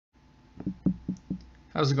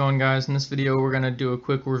How's it going, guys? In this video we're going to do a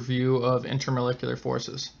quick review of intermolecular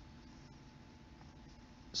forces.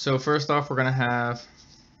 So first off, we're going to have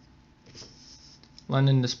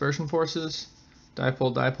London dispersion forces,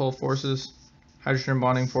 dipole-dipole forces, hydrogen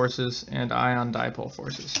bonding forces, and ion-dipole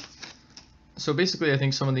forces. So basically I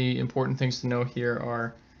think some of the important things to know here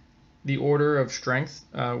are the order of strength,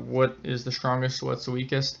 what is the strongest, what's the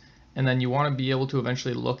weakest, and then you want to be able to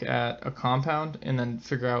eventually look at a compound and then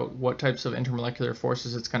figure out what types of intermolecular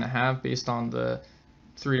forces it's going to have based on the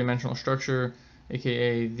three-dimensional structure,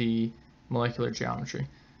 aka the molecular geometry.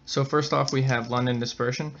 So first off, we have London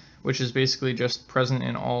dispersion, which is basically just present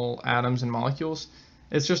in all atoms and molecules.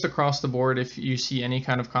 It's just across the board. If you see any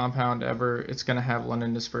kind of compound ever, it's going to have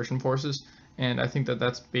London dispersion forces, and I think that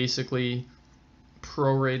that's basically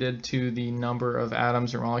prorated to the number of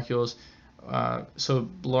atoms or molecules. So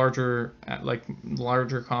larger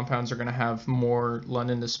compounds are going to have more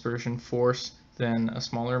London dispersion force than a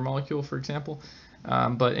smaller molecule, for example.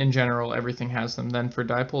 But in general, everything has them. Then for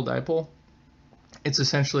dipole-dipole, it's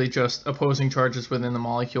essentially just opposing charges within the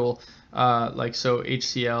molecule. So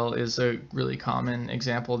HCl is a really common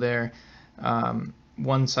example there.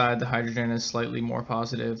 One side, the hydrogen, is slightly more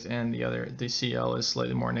positive, and the Cl, is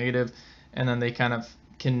slightly more negative, and then they kind of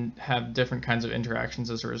can have different kinds of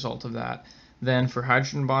interactions as a result of that. Then for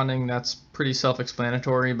hydrogen bonding, that's pretty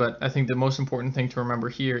self-explanatory, but I think the most important thing to remember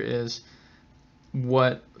here is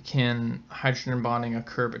what can hydrogen bonding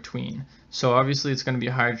occur between. So obviously it's going to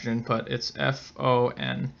be hydrogen, but it's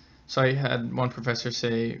FON. So I had one professor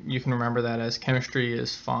say you can remember that as chemistry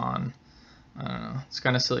is FON. I don't know, it's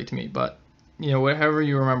kind of silly to me, but whatever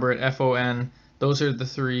you remember it, FON, those are the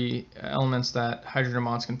three elements that hydrogen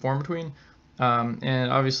bonds can form between.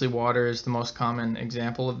 And obviously water is the most common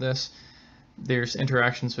example of this. There's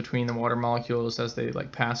interactions between the water molecules as they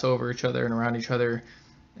pass over each other and around each other,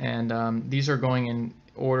 and these are going in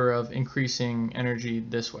order of increasing energy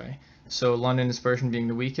this way. So London dispersion being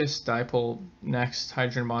the weakest, dipole next,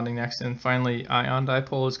 hydrogen bonding next, and finally ion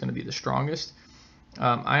dipole is going to be the strongest.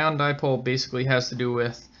 Ion dipole basically has to do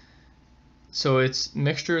with, so it's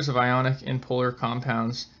mixtures of ionic and polar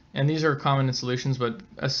compounds, and these are common in solutions, but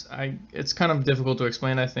it's kind of difficult to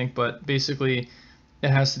explain, I think, but basically it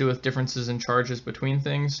has to do with differences in charges between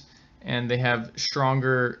things, and they have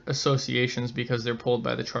stronger associations because they're pulled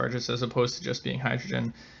by the charges as opposed to just being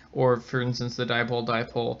hydrogen. Or for instance, the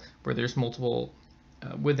dipole-dipole, where there's multiple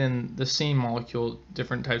within the same molecule,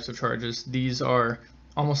 different types of charges. These are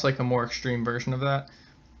almost like a more extreme version of that.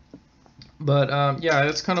 But yeah,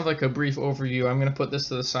 it's kind of like a brief overview. I'm going to put this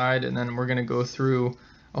to the side, and then we're going to go through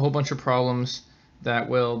a whole bunch of problems that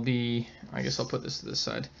will be, I guess I'll put this to the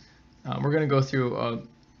side. We're going to go through a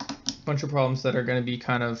bunch of problems that are going to be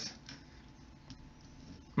kind of,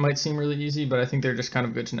 might seem really easy, but I think they're just kind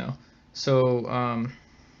of good to know. So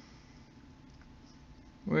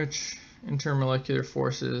which intermolecular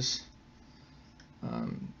forces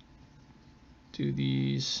do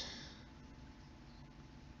these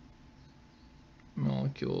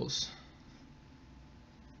molecules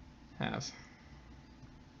have?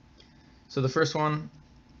 So the first one,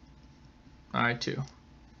 I2.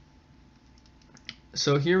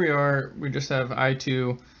 So here we are, we just have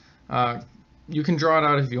I2. You can draw it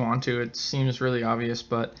out if you want to, it seems really obvious,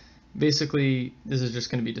 but basically this is just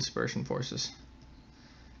going to be dispersion forces.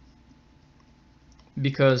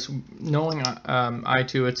 Because knowing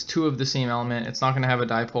I2, it's two of the same element, it's not going to have a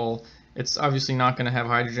dipole, it's obviously not going to have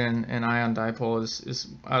hydrogen, and ion dipole is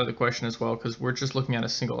out of the question as well, because we're just looking at a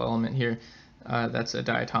single element here that's a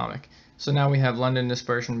diatomic. So now we have London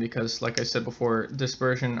dispersion because, like I said before,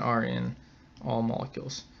 dispersion are in all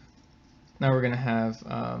molecules. Now we're going to have,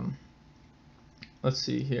 let's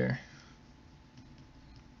see here.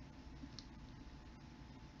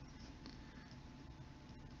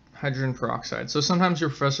 Hydrogen peroxide. So sometimes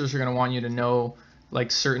your professors are going to want you to know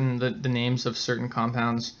the names of certain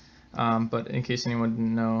compounds, but in case anyone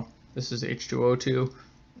didn't know, this is H2O2.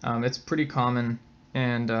 It's pretty common,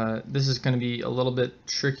 and this is going to be a little bit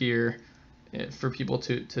trickier for people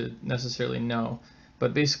to necessarily know.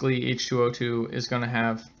 But basically H2O2 is going to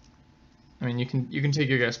have, I mean, you can take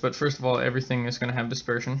your guess, but first of all, everything is going to have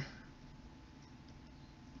dispersion.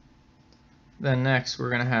 Then next we're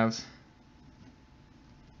going to have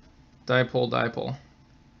dipole-dipole,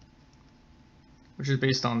 which is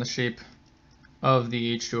based on the shape of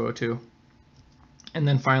the H2O2. And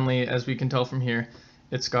then finally, as we can tell from here,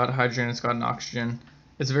 it's got a hydrogen, it's got an oxygen.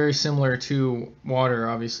 It's very similar to water,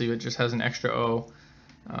 obviously, it just has an extra O.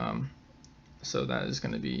 So that is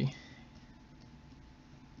going to be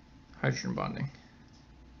hydrogen bonding.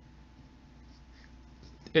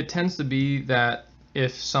 It tends to be that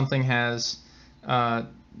if something has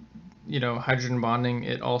hydrogen bonding,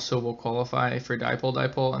 it also will qualify for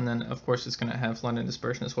dipole-dipole, and then of course it's going to have London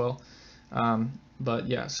dispersion as well. But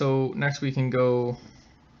yeah, so next we can go,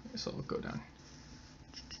 so I'll go down.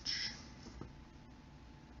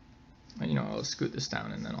 I'll scoot this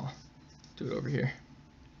down and then I'll do it over here.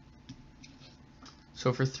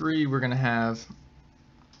 So for 3, we're going to have,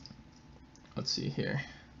 let's see here,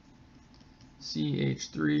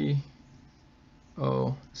 CH3,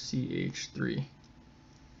 O, CH3.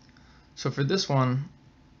 So for this one,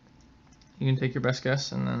 you can take your best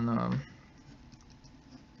guess, and then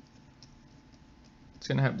it's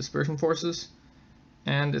going to have dispersion forces,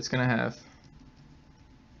 and it's going to have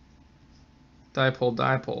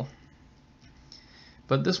dipole-dipole.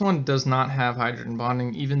 But this one does not have hydrogen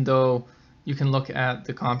bonding, even though you can look at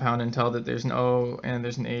the compound and tell that there's an O and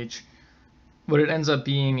there's an H. What it ends up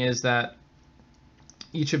being is that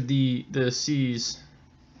each of the C's,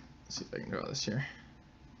 let's see if I can draw this here.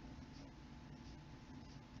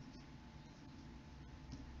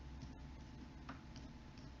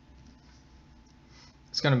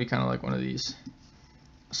 It's going to be kind of like one of these.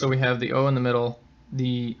 So we have the O in the middle.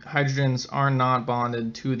 The hydrogens are not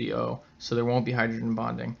bonded to the O, so there won't be hydrogen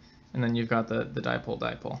bonding. And then you've got the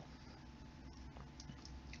dipole-dipole.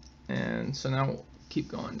 And so now we'll keep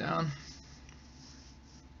going down.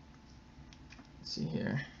 Let's see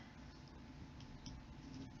here.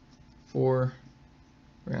 4,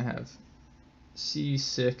 we're going to have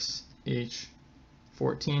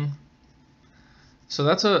C6H14. So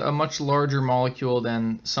that's a much larger molecule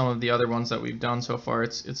than some of the other ones that we've done so far.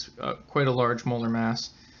 It's quite a large molar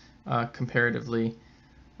mass comparatively.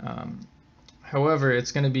 However,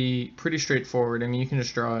 it's going to be pretty straightforward. I mean, you can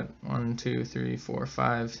just draw it 1, 2, 3, 4,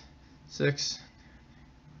 5, 6,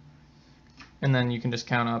 and then you can just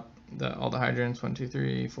count up all the hydrogens: 1, 2,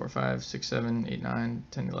 3, 4, 5, 6, 7, 8, 9,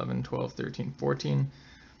 10, 11, 12, 13, 14.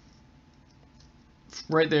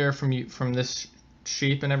 Right there from this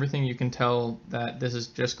shape and everything, you can tell that this is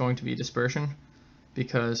just going to be dispersion,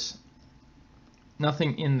 because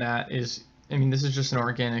nothing in that is, I mean, this is just an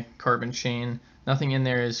organic carbon chain. Nothing in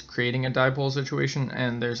there is creating a dipole situation,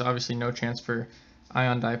 and there's obviously no chance for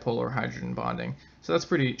ion-dipole or hydrogen bonding. So that's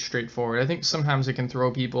pretty straightforward. I think sometimes it can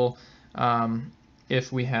throw people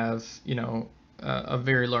if we have, a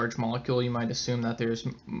very large molecule. You might assume that there's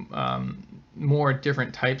more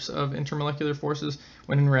different types of intermolecular forces,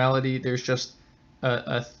 when in reality there's just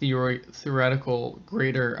a theoretical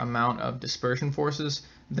greater amount of dispersion forces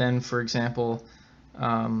than, for example,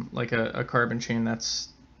 like a carbon chain that's,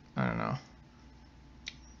 I don't know,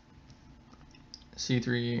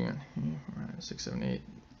 C3, 6, 7, 8,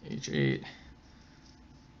 H8.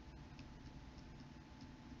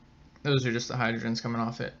 Those are just the hydrogens coming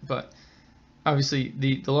off it. But obviously,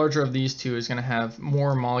 the larger of these two is going to have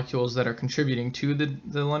more molecules that are contributing to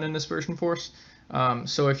the London dispersion force.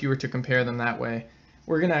 So if you were to compare them that way,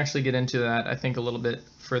 we're going to actually get into that, I think, a little bit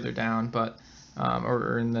further down, but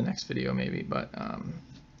or in the next video maybe, but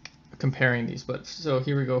comparing these. But so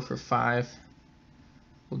here we go for 5.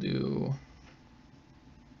 We'll do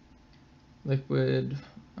liquid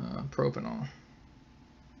propanol,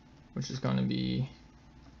 which is going to be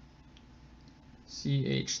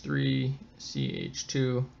CH3,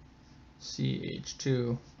 CH2,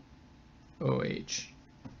 CH2, OH.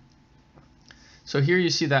 So here you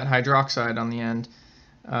see that hydroxide on the end.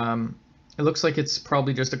 It looks like it's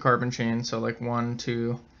probably just a carbon chain, so like 1,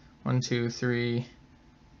 2, 1, 2, 3,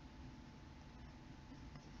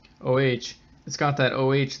 OH. It's got that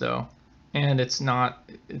OH though, and it's not,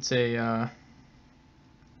 it's a,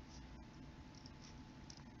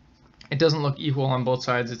 it doesn't look equal on both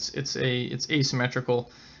sides. It's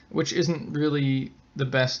asymmetrical, which isn't really the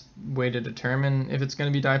best way to determine if it's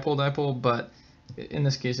going to be dipole-dipole, but in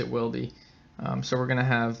this case it will be. So we're going to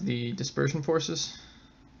have the dispersion forces,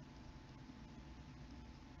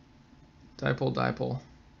 dipole-dipole,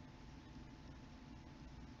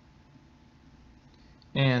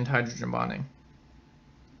 and hydrogen bonding.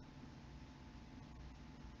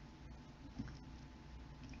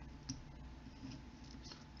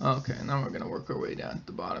 Okay, now we're going to work our way down to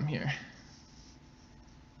the bottom here.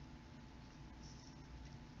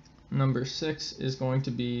 Number 6 is going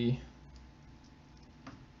to be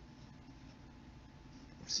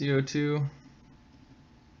CO2,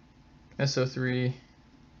 SO3,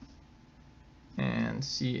 and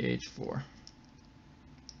CH4.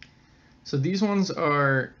 So these ones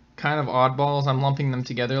are kind of oddballs. I'm lumping them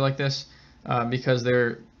together like this because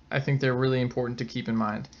I think they're really important to keep in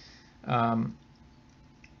mind.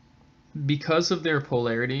 Because of their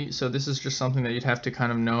polarity, so this is just something that you'd have to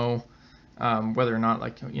kind of know whether or not,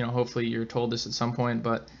 like, hopefully you're told this at some point,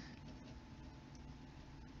 but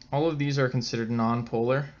all of these are considered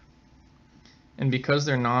nonpolar, and because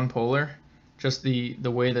they're nonpolar, just the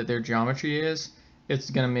way that their geometry is, it's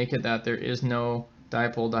going to make it that there is no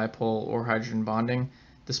dipole-dipole or hydrogen bonding,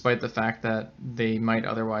 despite the fact that they might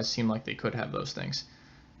otherwise seem like they could have those things.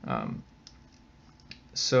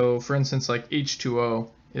 So for instance, like H2O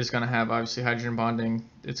is going to have obviously hydrogen bonding,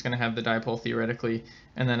 it's going to have the dipole theoretically,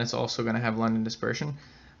 and then it's also going to have London dispersion.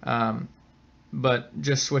 But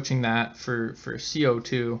just switching that for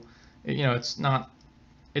CO2,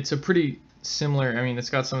 it's a pretty similar, I mean, it's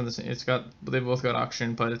got some of this, they both got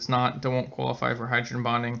oxygen, but it won't qualify for hydrogen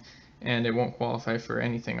bonding, and it won't qualify for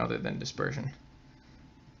anything other than dispersion.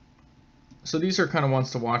 So these are kind of ones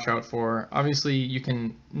to watch out for. Obviously, you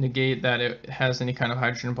can negate that it has any kind of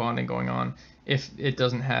hydrogen bonding going on if it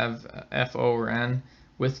doesn't have FO or N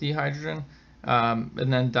with the hydrogen. And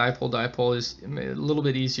then dipole-dipole is a little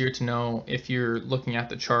bit easier to know if you're looking at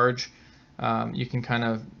the charge. You can kind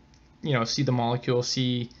of, see the molecule,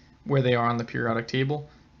 see where they are on the periodic table.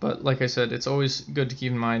 But like I said, it's always good to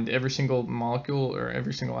keep in mind every single molecule or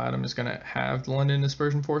every single atom is going to have the London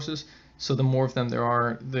dispersion forces. So the more of them there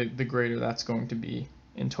are, the greater that's going to be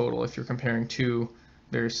in total if you're comparing two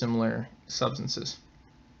very similar substances.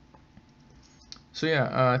 So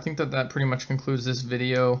yeah, I think that pretty much concludes this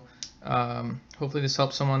video. Hopefully this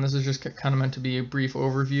helps someone. This is just kind of meant to be a brief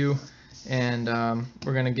overview, and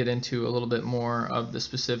we're going to get into a little bit more of the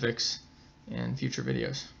specifics in future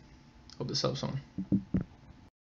videos. Hope this helps someone.